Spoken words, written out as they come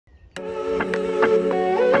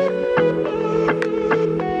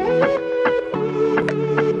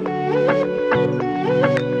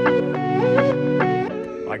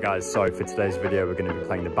guys, so for today's video we're going to be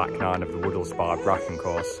playing the back nine of the Woodhall Spa Bracken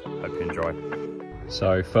course. Hope you enjoy.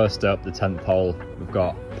 So first up, the 10th hole, we've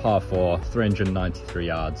got par 4, 393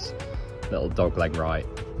 yards, little dog leg right,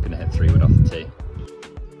 going to hit 3 wood off the tee.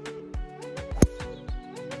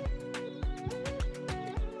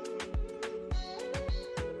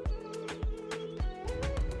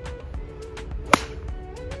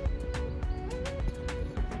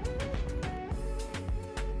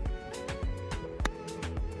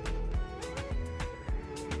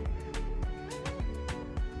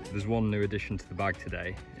 There's one new addition to the bag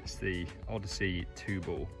today. It's the Odyssey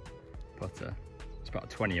 2-ball putter. It's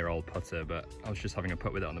about a 20-year-old putter, but I was just having a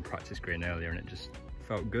putt with it on the practice green earlier and it just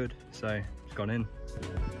felt good, so it's gone in.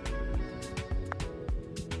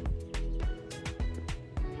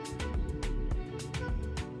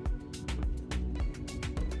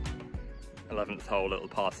 th hole, little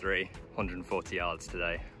par 3, 140 yards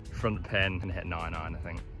today. Front pin and hit 9 iron, I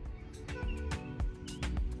think.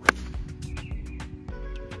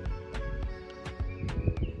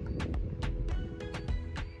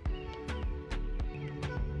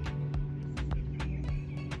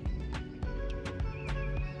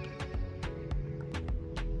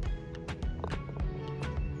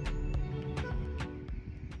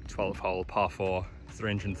 th hole, par 4,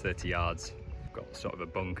 330 yards. Got sort of a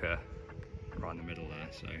bunker right in the middle there,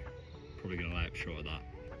 so probably going to lay up short of that.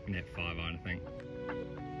 I'm going to hit 5 iron, I think.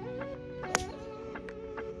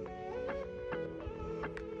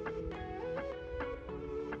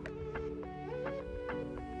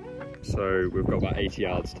 So we've got about 80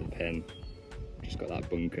 yards to the pin. Just got that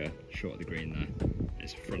bunker short of the green there.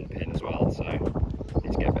 It's a front pin as well, so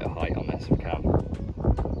need to get a bit of height on this if we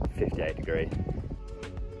can. 58 degree.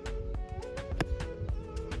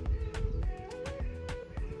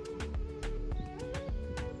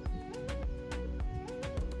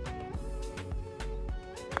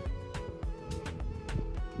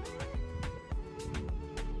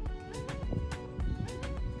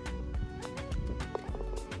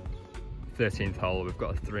 th hole, we've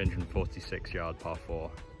got a 346 yard par 4,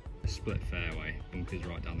 a split fairway, bunkers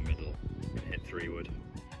right down the middle, gonna hit 3 wood.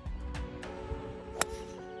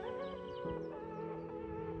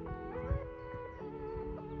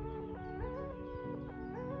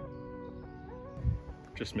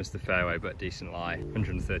 Just missed the fairway, but decent lie.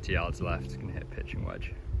 130 yards left, gonna hit pitching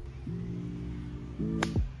wedge.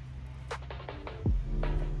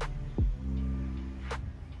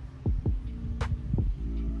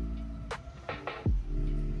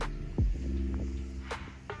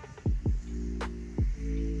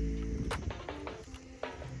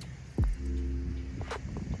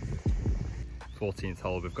 th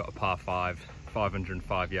hole, we've got a par 5,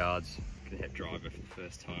 505 yards, gonna hit driver for the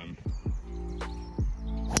first time.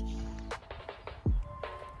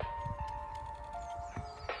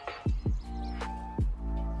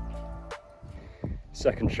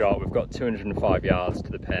 Second shot, we've got 205 yards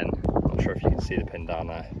to the pin. Not sure if you can see the pin down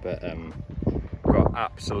there, but we've got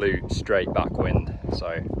absolute straight back wind, so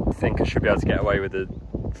I think I should be able to get away with a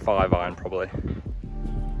 5 iron probably.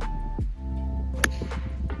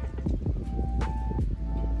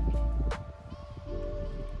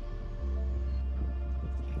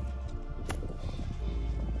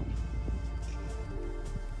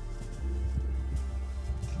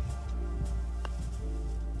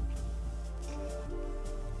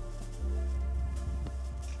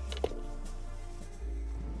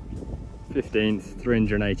 th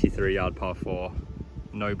 383 yard par 4,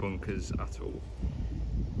 no bunkers at all.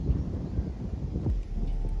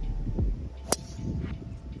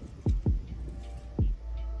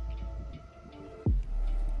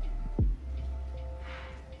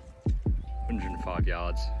 ...105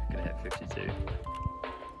 yards, gonna hit 52.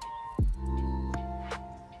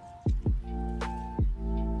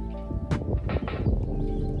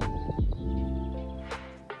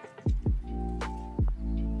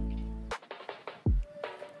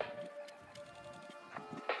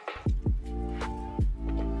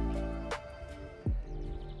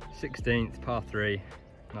 th par 3,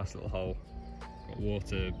 nice little hole, got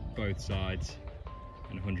water both sides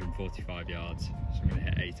and 145 yards, so I'm going to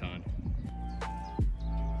hit 8 iron.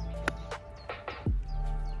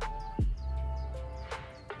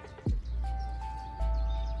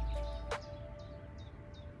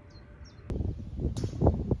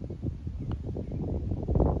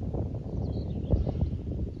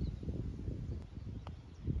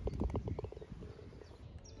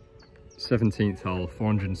 th hole,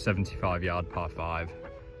 475 yard par 5,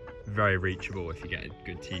 very reachable if you get a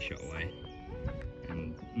good tee shot away,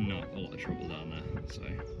 and not a lot of trouble down there, so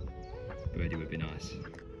birdie would be nice.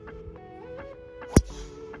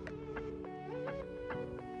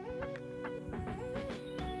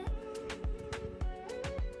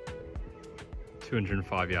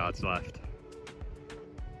 205 yards left.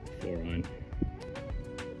 4 iron.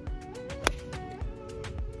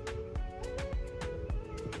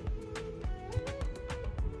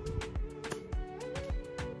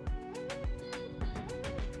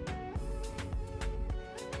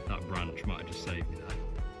 That branch might have just saved me there.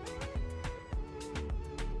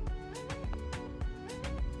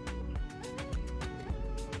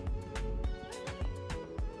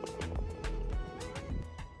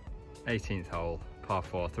 Eighteenth hole, par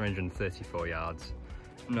 4, 334 yards.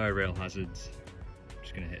 No real hazards.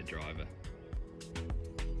 Just gonna hit a driver.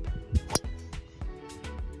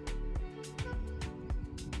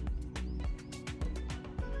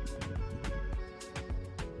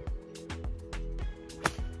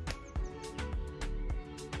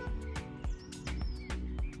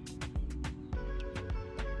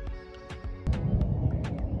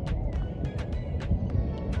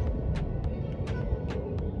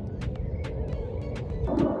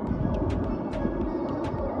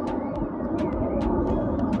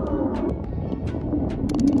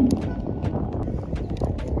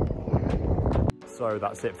 So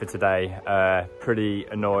that's it for today. Pretty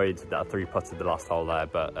annoyed that I 3-putted the last hole there,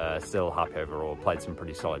 but still happy overall. Played some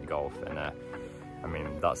pretty solid golf, and I mean,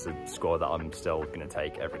 that's a score that I'm still gonna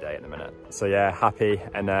take every day at the minute. So yeah, happy,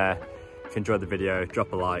 and if you enjoyed the video,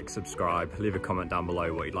 drop a like, subscribe, leave a comment down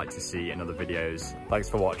below what you'd like to see in other videos. Thanks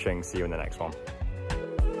for watching, see you in the next one.